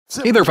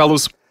Hey there,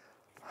 fellas!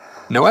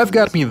 Now I've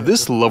got me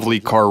this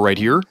lovely car right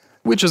here,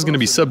 which is going to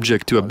be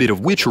subject to a bit of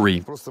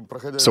witchery.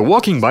 So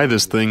walking by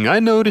this thing, I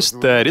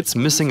noticed that it's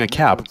missing a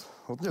cap.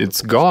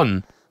 It's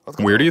gone.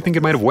 Where do you think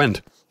it might have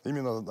went?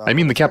 I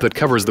mean the cap that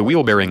covers the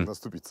wheel bearing.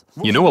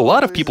 You know, a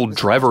lot of people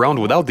drive around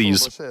without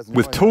these,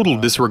 with total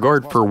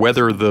disregard for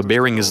whether the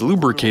bearing is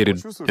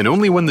lubricated, and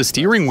only when the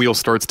steering wheel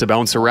starts to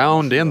bounce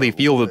around and they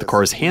feel that the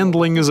car's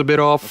handling is a bit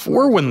off,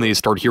 or when they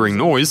start hearing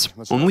noise,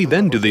 only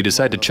then do they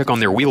decide to check on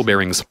their wheel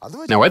bearings.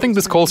 Now I think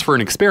this calls for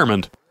an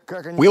experiment.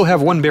 We'll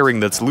have one bearing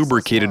that's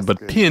lubricated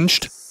but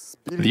pinched,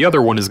 the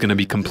other one is going to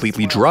be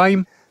completely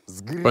dry,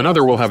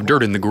 another will have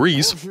dirt in the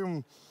grease,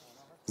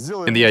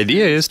 and the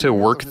idea is to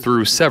work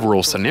through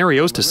several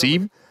scenarios to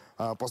see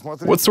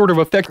what sort of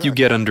effect you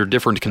get under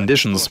different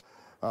conditions.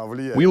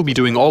 We'll be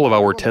doing all of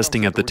our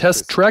testing at the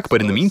test track, but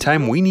in the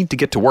meantime, we need to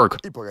get to work.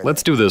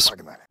 Let's do this.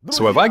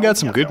 So have I got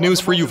some good news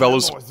for you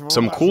fellas.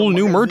 Some cool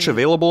new merch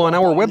available on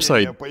our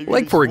website.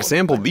 Like, for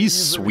example, these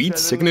sweet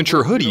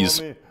signature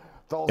hoodies.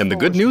 And the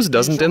good news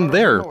doesn't end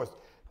there.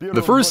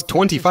 The first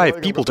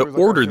 25 people to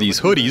order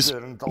these hoodies,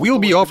 we'll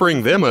be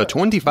offering them a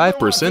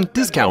 25%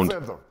 discount.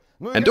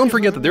 And don't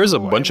forget that there's a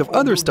bunch of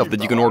other stuff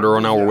that you can order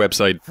on our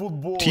website.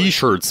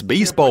 T-shirts,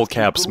 baseball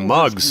caps,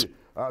 mugs,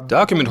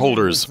 document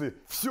holders.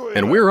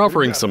 And we're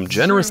offering some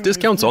generous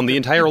discounts on the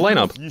entire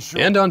lineup.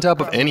 And on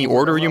top of any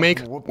order you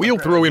make, we'll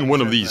throw in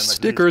one of these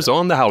stickers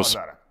on the house.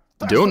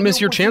 Don't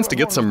miss your chance to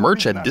get some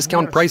merch at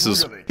discount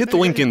prices. Hit the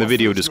link in the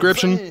video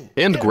description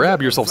and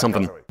grab yourself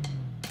something.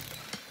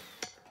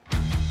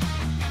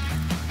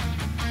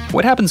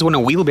 What happens when a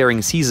wheel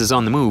bearing seizes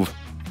on the move?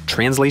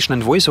 Translation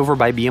and voiceover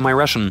by BMI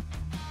Russian.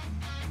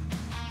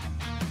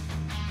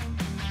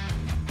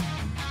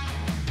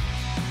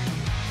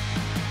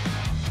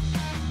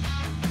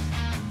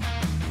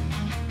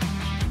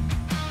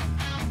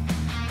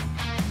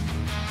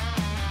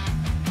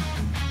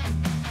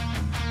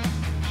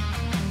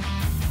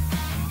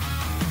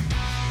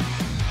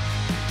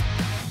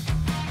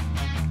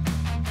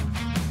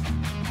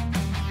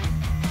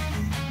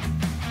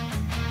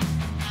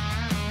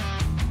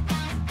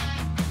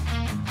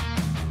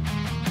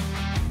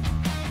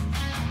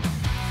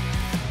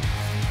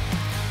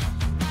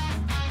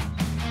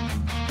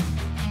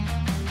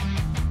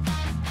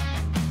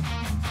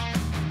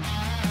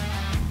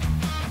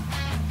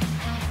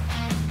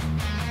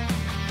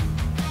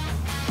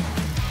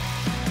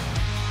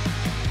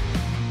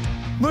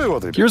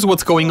 Here's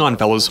what's going on,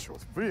 fellas.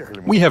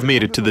 We have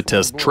made it to the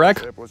test track,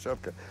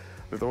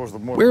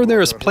 where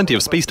there is plenty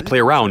of space to play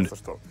around.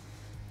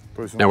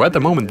 Now at the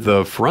moment,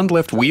 the front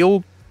left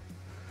wheel,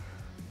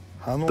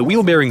 the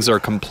wheel bearings are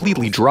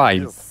completely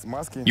dry.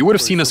 You would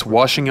have seen us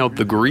washing out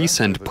the grease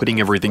and putting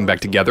everything back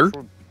together.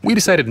 We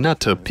decided not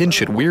to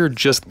pinch it, we're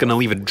just gonna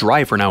leave it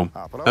dry for now.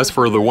 As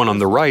for the one on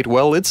the right,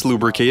 well, it's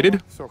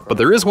lubricated, but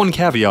there is one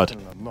caveat,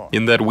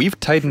 in that we've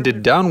tightened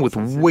it down with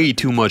way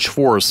too much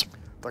force.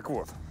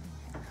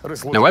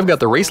 Now I've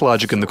got the race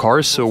logic in the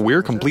car, so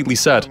we're completely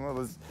set.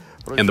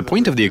 And the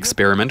point of the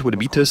experiment would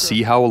be to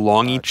see how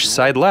long each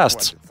side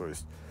lasts.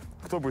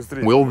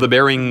 Will the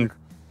bearing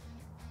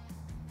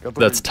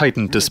that's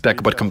tightened to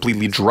spec but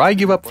completely dry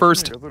give up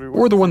first,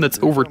 or the one that's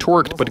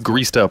over-torqued but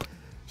greased up?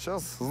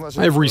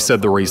 I've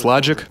reset the race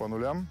logic.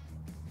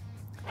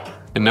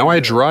 And now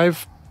I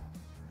drive,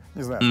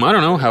 I don't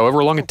know,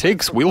 however long it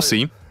takes, we'll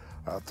see.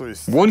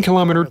 1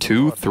 kilometer,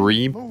 2,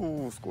 3...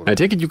 I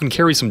take it you can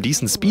carry some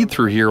decent speed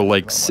through here,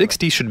 like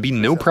 60 should be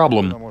no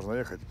problem.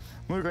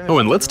 Oh,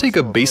 and let's take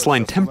a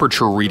baseline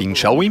temperature reading,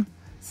 shall we?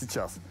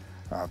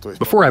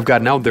 Before I've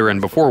gotten out there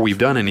and before we've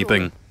done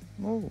anything.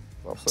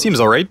 Seems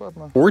alright.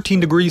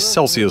 14 degrees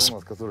Celsius.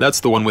 That's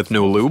the one with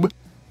no lube.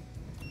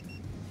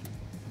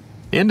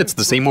 And it's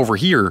the same over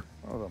here.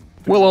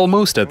 Well,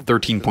 almost at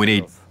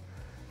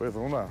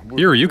 13.8.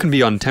 Here, you can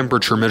be on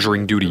temperature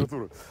measuring duty.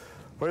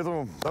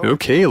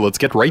 Okay, let's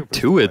get right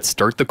to it.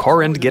 Start the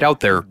car and get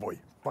out there.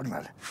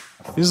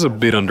 This is a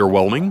bit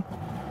underwhelming.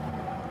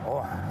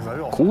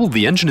 Cool,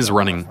 the engine is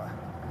running.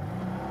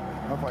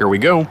 Here we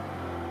go.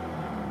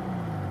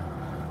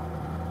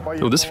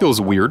 Oh, this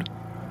feels weird.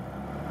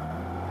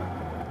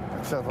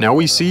 Now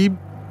we see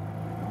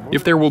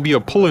if there will be a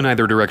pull in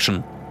either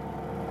direction.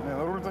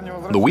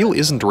 The wheel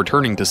isn't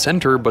returning to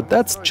center, but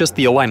that's just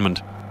the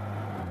alignment.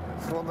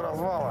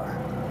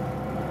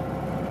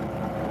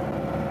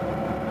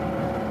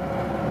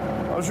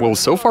 Well,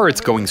 so far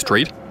it's going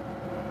straight.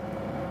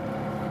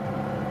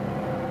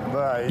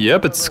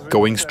 Yep, it's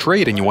going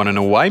straight, and you want to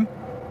know why?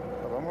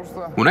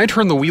 When I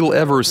turn the wheel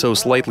ever so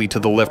slightly to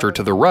the left or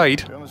to the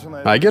right,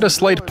 I get a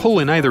slight pull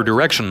in either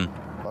direction,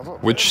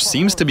 which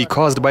seems to be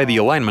caused by the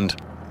alignment.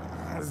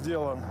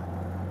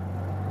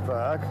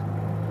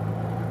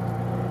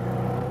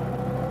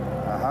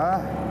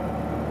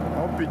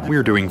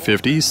 We're doing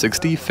 50,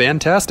 60,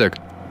 fantastic.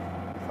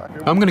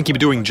 I'm gonna keep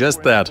doing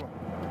just that.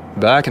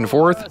 Back and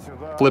forth,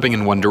 flipping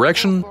in one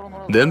direction,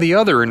 then the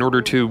other in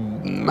order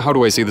to, how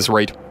do I say this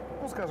right?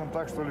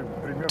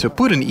 To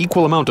put an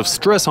equal amount of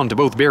stress onto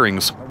both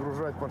bearings.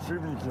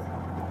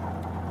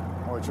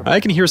 I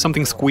can hear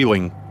something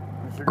squealing.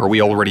 Are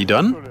we already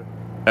done?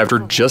 After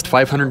just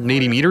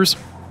 580 meters?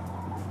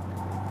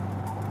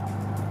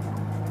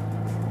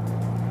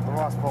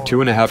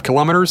 2.5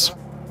 kilometers?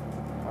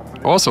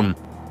 Awesome.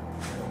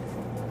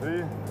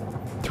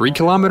 3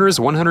 kilometers,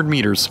 100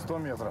 meters.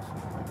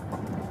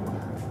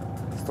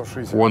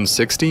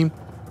 160?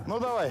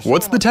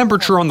 What's the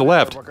temperature on the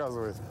left?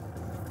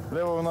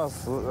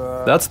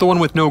 That's the one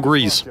with no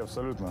grease.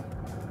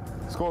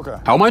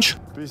 How much?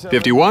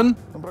 51?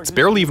 It's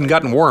barely even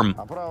gotten warm.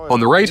 On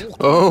the right?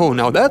 Oh,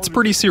 now that's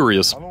pretty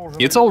serious.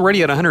 It's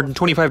already at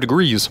 125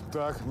 degrees.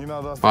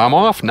 I'm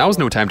off, now's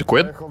no time to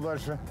quit.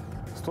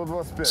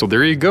 So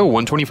there you go,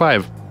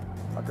 125.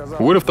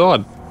 Who would have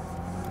thought?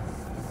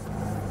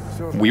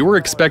 We were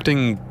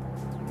expecting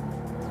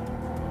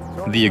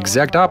the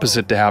exact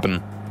opposite to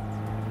happen.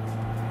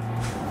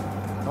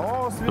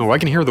 Oh, I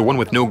can hear the one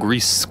with no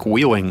grease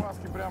squealing.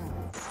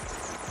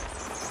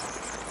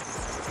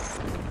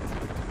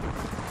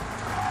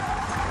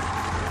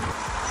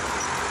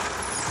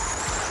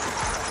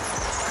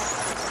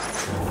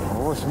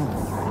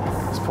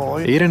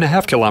 Eight and a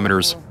half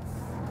kilometers.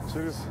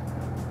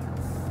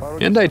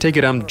 And I take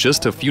it I'm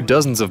just a few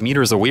dozens of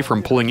meters away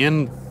from pulling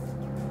in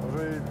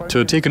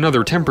to take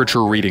another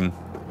temperature reading.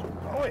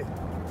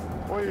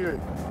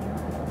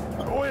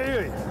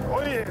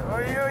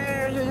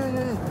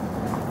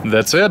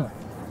 That's it.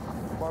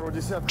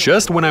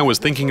 Just when I was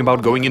thinking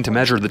about going in to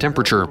measure the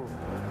temperature,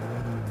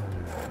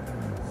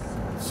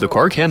 the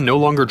car can no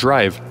longer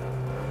drive.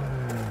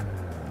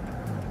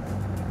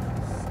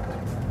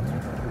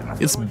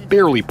 It's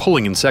barely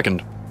pulling in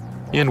second.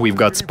 And we've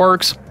got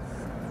sparks.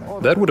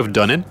 That would have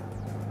done it.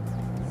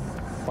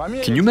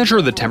 Can you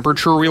measure the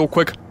temperature real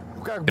quick?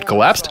 It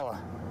collapsed?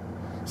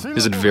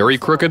 Is it very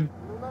crooked?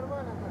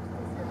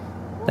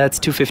 That's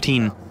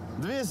 215.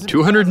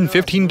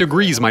 215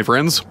 degrees, my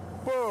friends.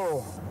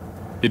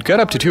 It got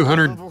up to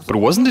 200, but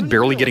wasn't it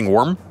barely getting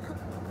warm?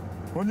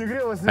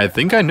 I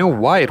think I know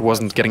why it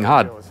wasn't getting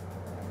hot.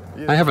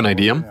 I have an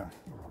idea.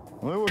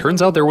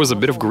 Turns out there was a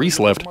bit of grease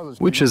left,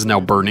 which is now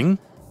burning.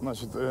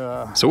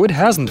 So it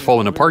hasn't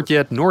fallen apart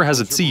yet, nor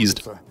has it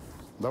seized.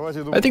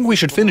 I think we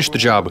should finish the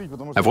job.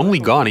 I've only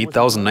gone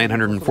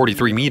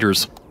 8,943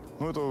 meters.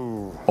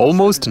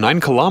 Almost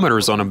 9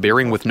 kilometers on a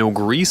bearing with no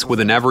grease with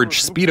an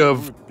average speed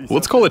of,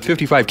 let's call it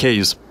 55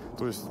 Ks.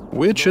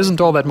 Which isn't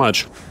all that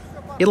much.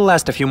 It'll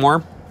last a few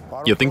more.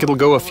 You think it'll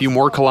go a few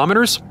more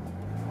kilometers?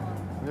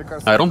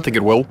 I don't think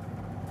it will.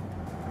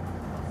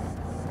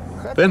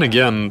 Then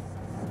again,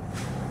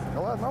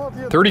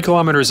 30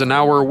 kilometers an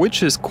hour,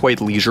 which is quite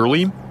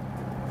leisurely,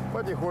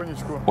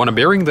 on a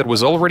bearing that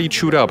was already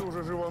chewed up.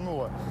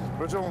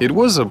 It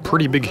was a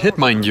pretty big hit,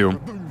 mind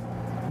you.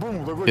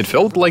 It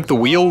felt like the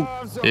wheel,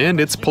 and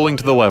it's pulling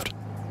to the left.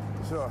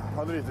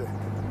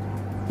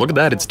 Look at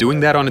that, it's doing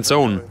that on its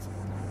own.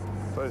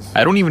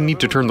 I don't even need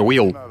to turn the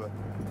wheel.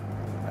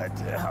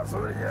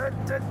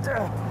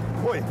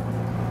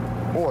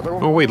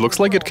 Oh wait, looks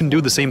like it can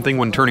do the same thing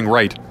when turning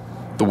right.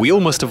 The wheel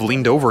must have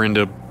leaned over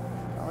into...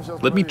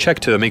 Let me check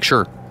to make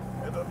sure.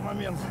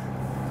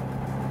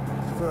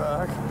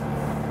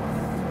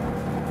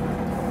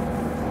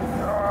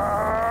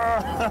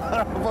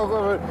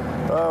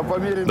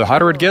 The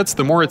hotter it gets,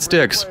 the more it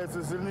sticks.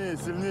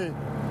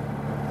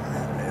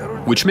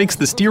 Which makes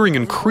the steering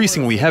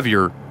increasingly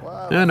heavier.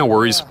 No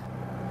worries.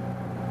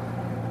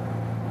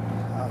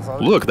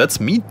 Look, that's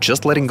me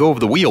just letting go of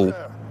the wheel.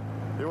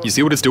 You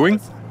see what it's doing?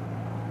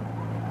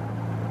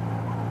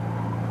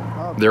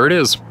 There it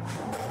is.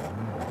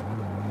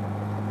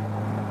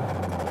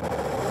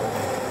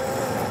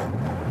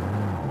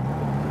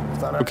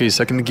 Okay,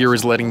 second gear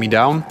is letting me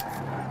down.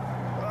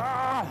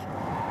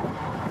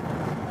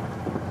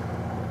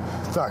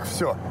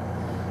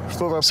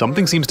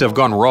 Something seems to have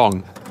gone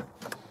wrong.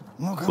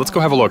 Let's go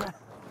have a look.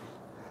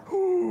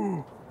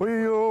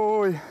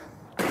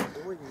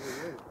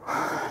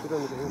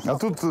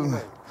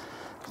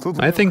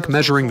 I think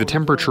measuring the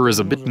temperature is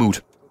a bit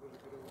moot.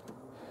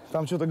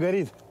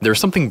 There's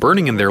something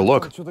burning in there,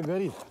 look.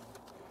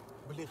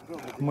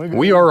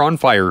 We are on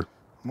fire.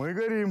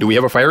 Do we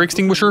have a fire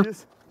extinguisher?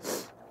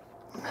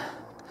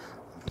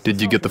 Did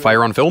you get the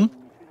fire on film?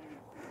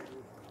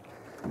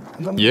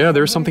 Yeah,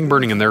 there's something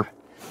burning in there.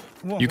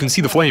 You can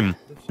see the flame.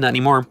 Not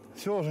anymore.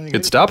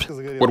 It stopped?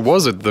 What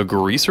was it, the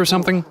grease or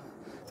something?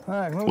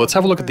 Let's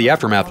have a look at the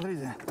aftermath.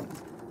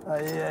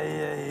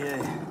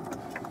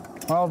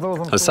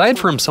 Aside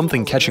from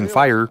something catching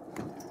fire,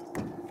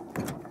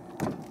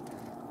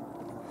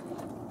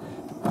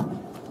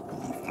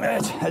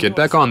 get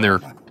back on there.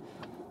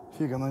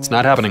 It's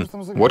not happening.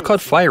 What caught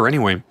fire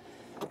anyway?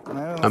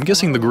 I'm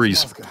guessing the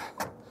grease.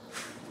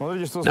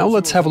 Now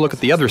let's have a look at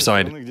the other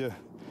side.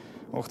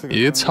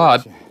 It's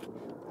hot.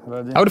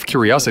 Out of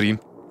curiosity,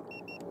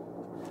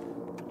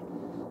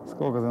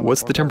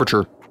 what's the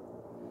temperature?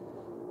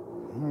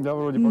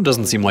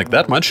 Doesn't seem like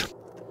that much.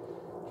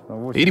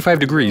 85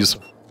 degrees.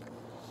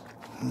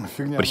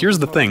 But here's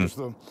the thing.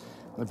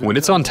 When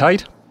it's on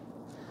tight,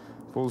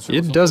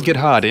 it does get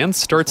hot and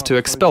starts to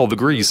expel the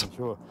grease.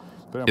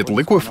 It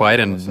liquefied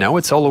and now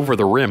it's all over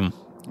the rim.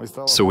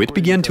 So it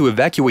began to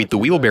evacuate the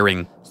wheel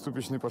bearing.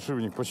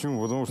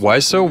 Why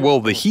so? Well,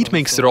 the heat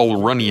makes it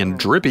all runny and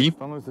drippy.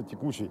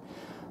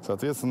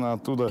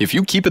 If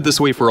you keep it this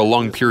way for a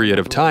long period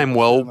of time,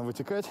 well,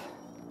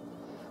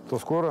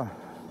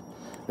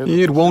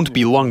 it won't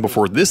be long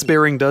before this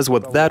bearing does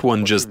what that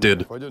one just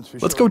did.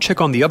 Let's go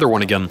check on the other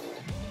one again.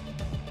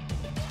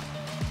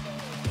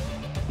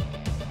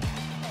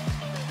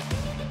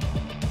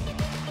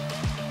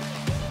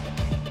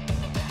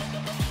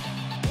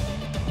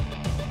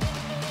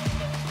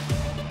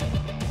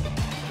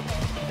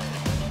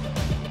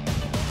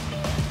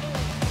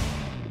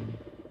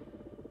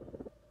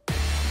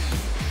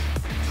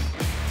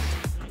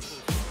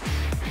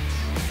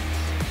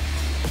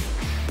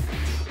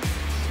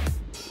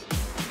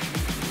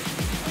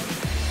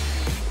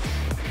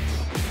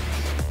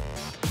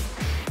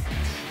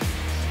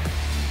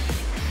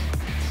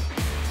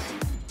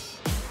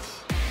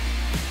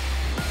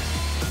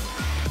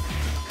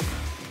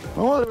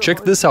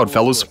 Check this out,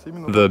 fellas.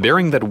 The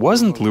bearing that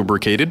wasn't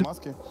lubricated,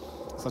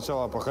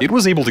 it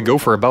was able to go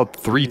for about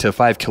 3 to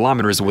 5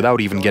 kilometers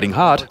without even getting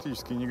hot,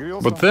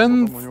 but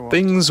then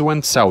things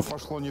went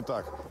south.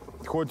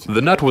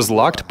 The nut was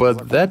locked,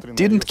 but that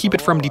didn't keep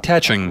it from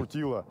detaching,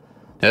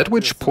 at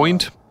which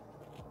point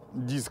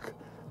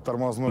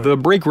the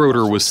brake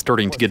rotor was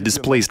starting to get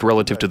displaced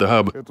relative to the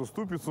hub.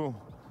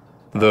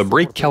 The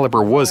brake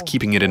caliper was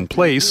keeping it in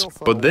place,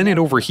 but then it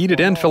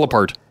overheated and fell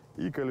apart,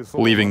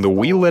 leaving the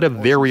wheel at a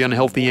very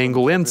unhealthy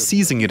angle and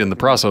seizing it in the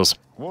process.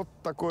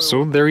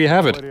 So there you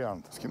have it.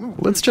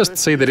 Let's just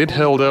say that it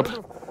held up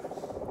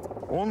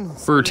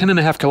for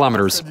 10.5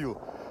 kilometers,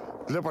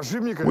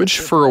 which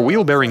for a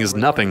wheel bearing is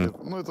nothing.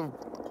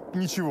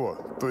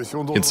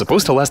 It's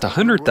supposed to last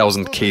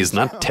 100,000 Ks,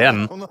 not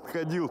 10.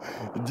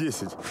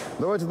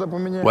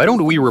 Why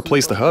don't we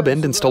replace the hub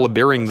and install a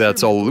bearing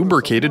that's all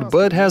lubricated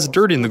but has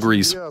dirt in the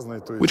grease?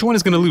 Which one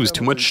is going to lose,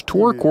 too much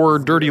torque or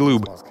dirty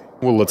lube?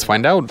 Well, let's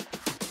find out.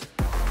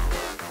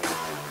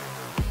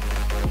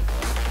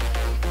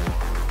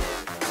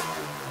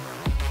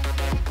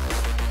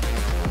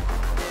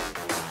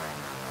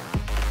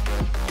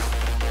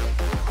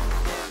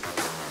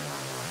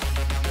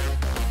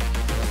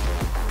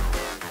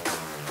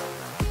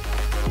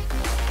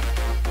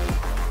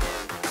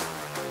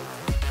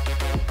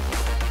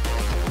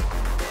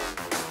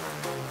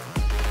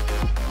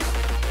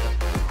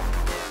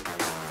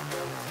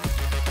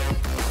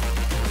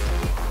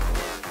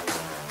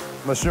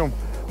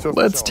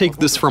 Let's take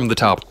this from the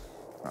top.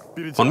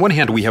 On one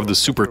hand, we have the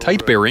super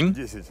tight bearing,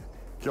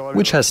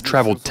 which has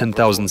traveled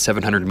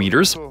 10,700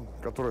 meters.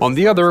 On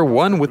the other,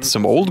 one with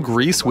some old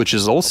grease, which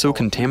is also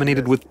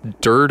contaminated with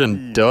dirt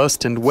and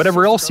dust and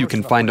whatever else you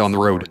can find on the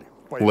road.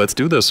 Let's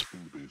do this.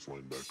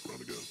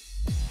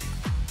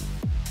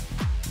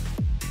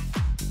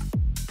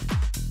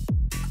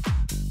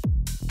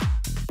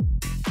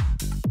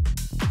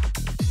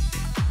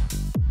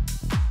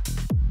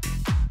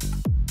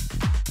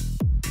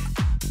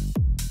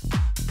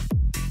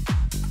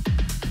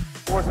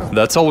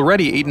 That's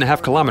already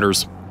 8.5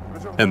 kilometers.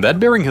 And that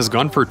bearing has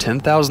gone for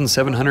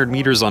 10,700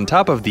 meters on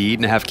top of the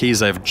 8.5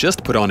 Ks I've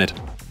just put on it.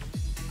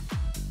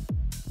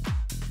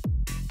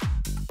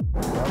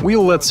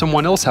 We'll let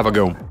someone else have a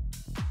go.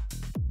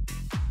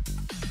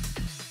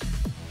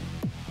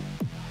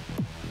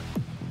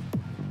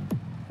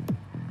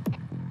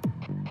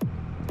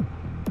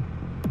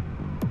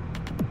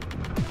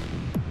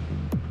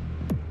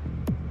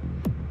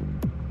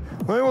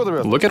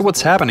 Look at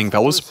what's happening,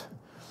 fellas.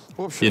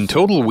 In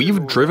total,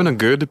 we've driven a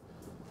good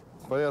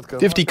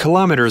 50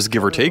 kilometers,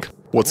 give or take.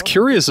 What's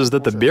curious is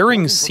that the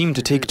bearings seem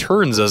to take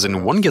turns, as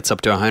in one gets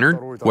up to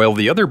 100, while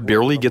the other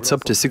barely gets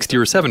up to 60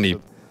 or 70.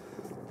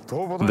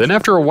 Then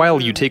after a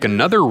while you take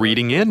another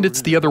reading and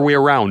it's the other way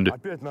around,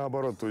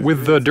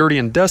 with the dirty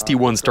and dusty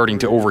one starting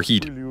to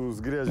overheat,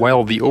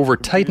 while the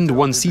over-tightened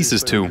one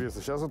ceases to.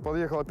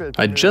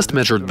 I just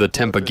measured the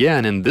temp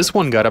again and this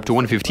one got up to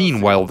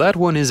 115, while that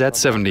one is at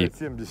 70.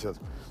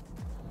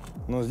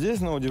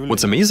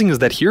 What's amazing is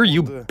that here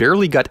you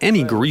barely got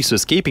any grease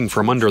escaping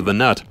from under the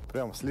nut.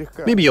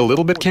 Maybe a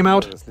little bit came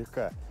out,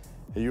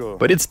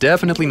 but it's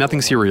definitely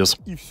nothing serious.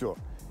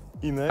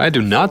 I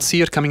do not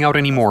see it coming out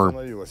anymore.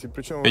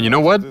 And you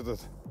know what?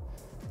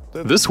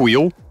 This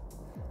wheel,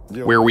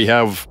 where we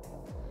have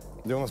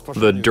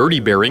the dirty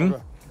bearing,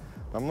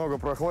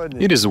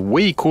 it is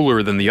way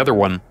cooler than the other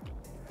one,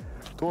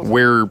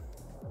 where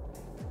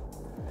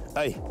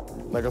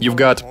you've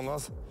got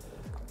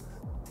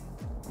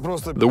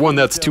the one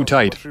that's too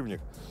tight.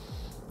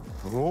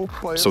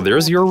 So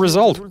there's your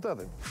result.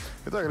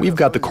 We've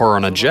got the car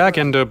on a jack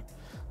and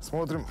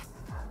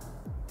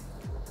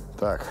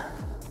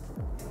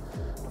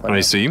I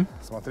see.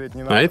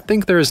 I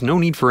think there is no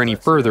need for any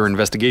further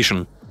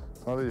investigation.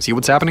 See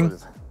what's happening?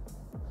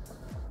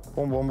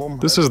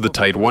 This is the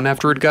tight one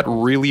after it got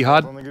really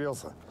hot.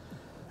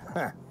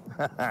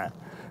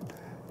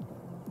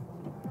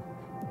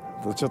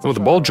 Oh, the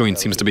ball joint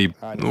seems to be...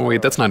 Oh,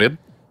 wait, that's not it.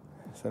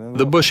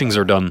 The bushings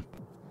are done.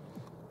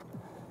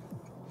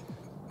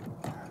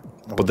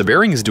 But the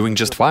bearing is doing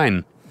just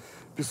fine.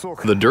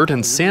 The dirt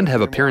and sand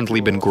have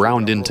apparently been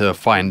ground into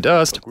fine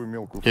dust,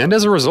 and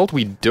as a result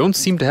we don't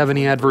seem to have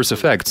any adverse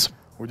effects.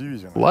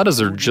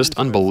 Ladders are just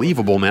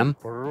unbelievable, man.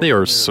 They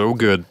are so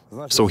good.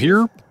 So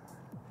here,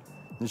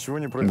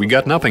 we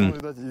got nothing.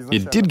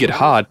 It did get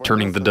hot,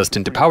 turning the dust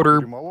into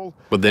powder,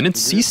 but then it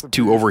ceased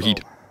to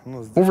overheat.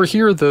 Over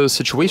here, the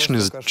situation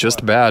is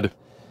just bad.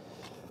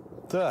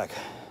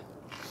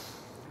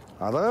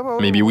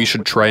 Maybe we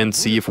should try and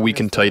see if we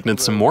can tighten it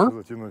some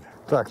more?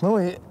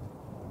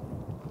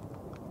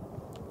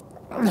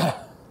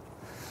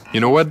 You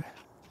know what?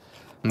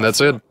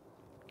 That's it.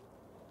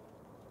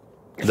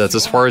 That's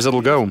as far as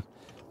it'll go.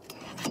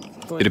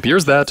 It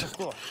appears that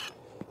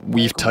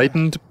we've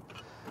tightened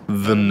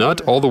the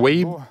nut all the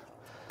way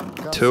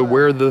to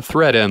where the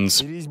thread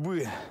ends.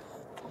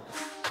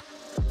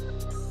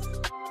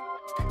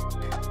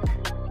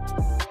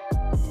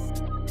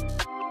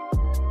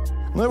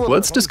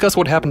 Let's discuss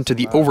what happened to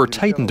the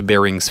over-tightened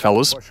bearings,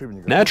 fellas.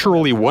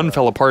 Naturally, one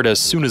fell apart as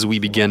soon as we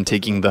began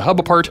taking the hub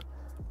apart.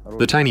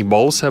 The tiny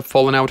balls have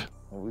fallen out.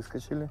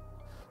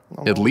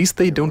 At least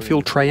they don't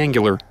feel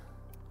triangular.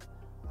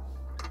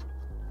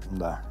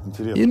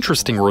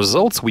 Interesting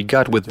results we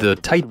got with the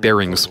tight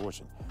bearings.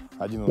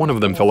 One of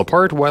them fell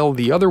apart while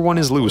the other one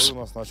is loose.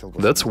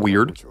 That's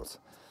weird.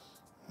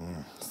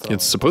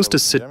 It's supposed to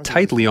sit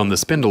tightly on the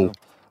spindle.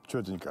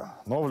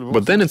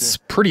 But then it's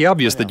pretty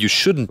obvious that you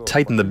shouldn't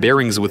tighten the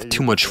bearings with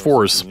too much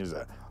force.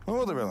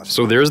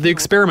 So there's the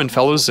experiment,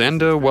 fellas,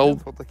 and, well,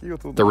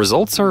 the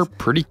results are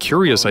pretty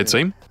curious, I'd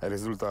say.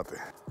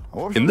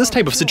 In this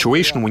type of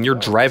situation, when you're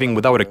driving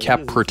without a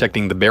cap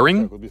protecting the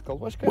bearing,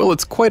 well,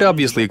 it's quite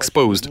obviously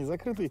exposed.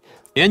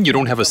 And you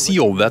don't have a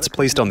seal that's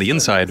placed on the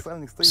inside,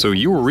 so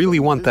you really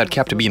want that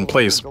cap to be in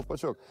place.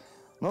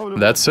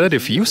 That said,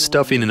 if you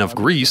stuff in enough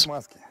grease,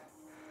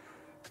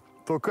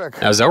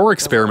 as our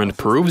experiment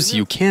proves,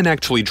 you can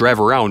actually drive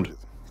around.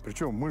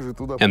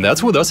 And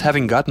that's with us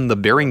having gotten the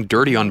bearing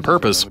dirty on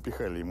purpose.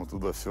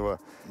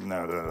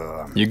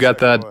 You got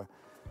that?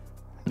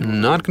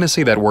 Not gonna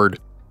say that word.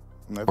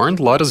 Aren't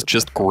ladders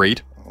just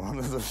great?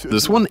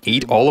 This one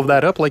ate all of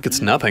that up like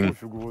it's nothing.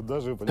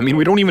 I mean,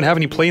 we don't even have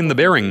any play in the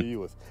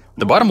bearing.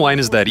 The bottom line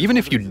is that even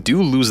if you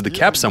do lose the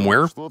cap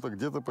somewhere,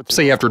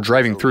 say after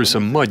driving through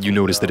some mud you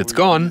notice that it's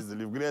gone,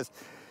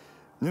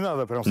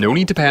 no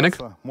need to panic.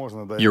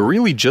 You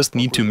really just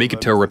need to make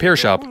it to a repair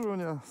shop.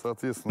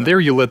 There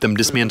you let them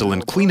dismantle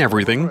and clean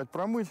everything,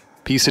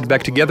 piece it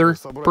back together,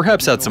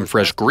 perhaps add some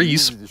fresh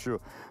grease,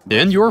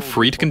 and you're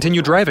free to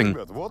continue driving.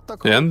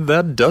 And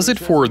that does it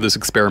for this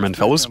experiment,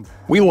 fellas.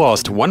 We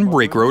lost one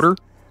brake rotor,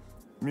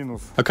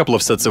 a couple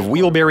of sets of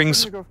wheel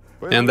bearings,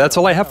 and that's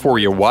all I have for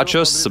you. Watch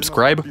us,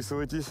 subscribe,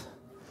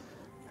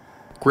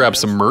 grab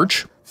some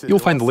merch. You'll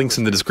find the links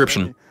in the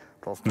description.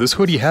 This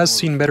hoodie has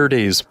seen better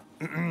days,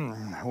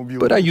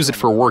 but I use it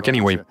for work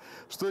anyway.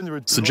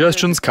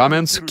 Suggestions,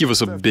 comments, give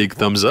us a big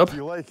thumbs up.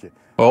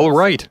 All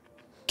right,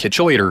 catch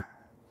you later.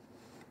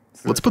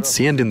 Let's put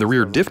sand in the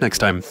rear diff next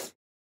time.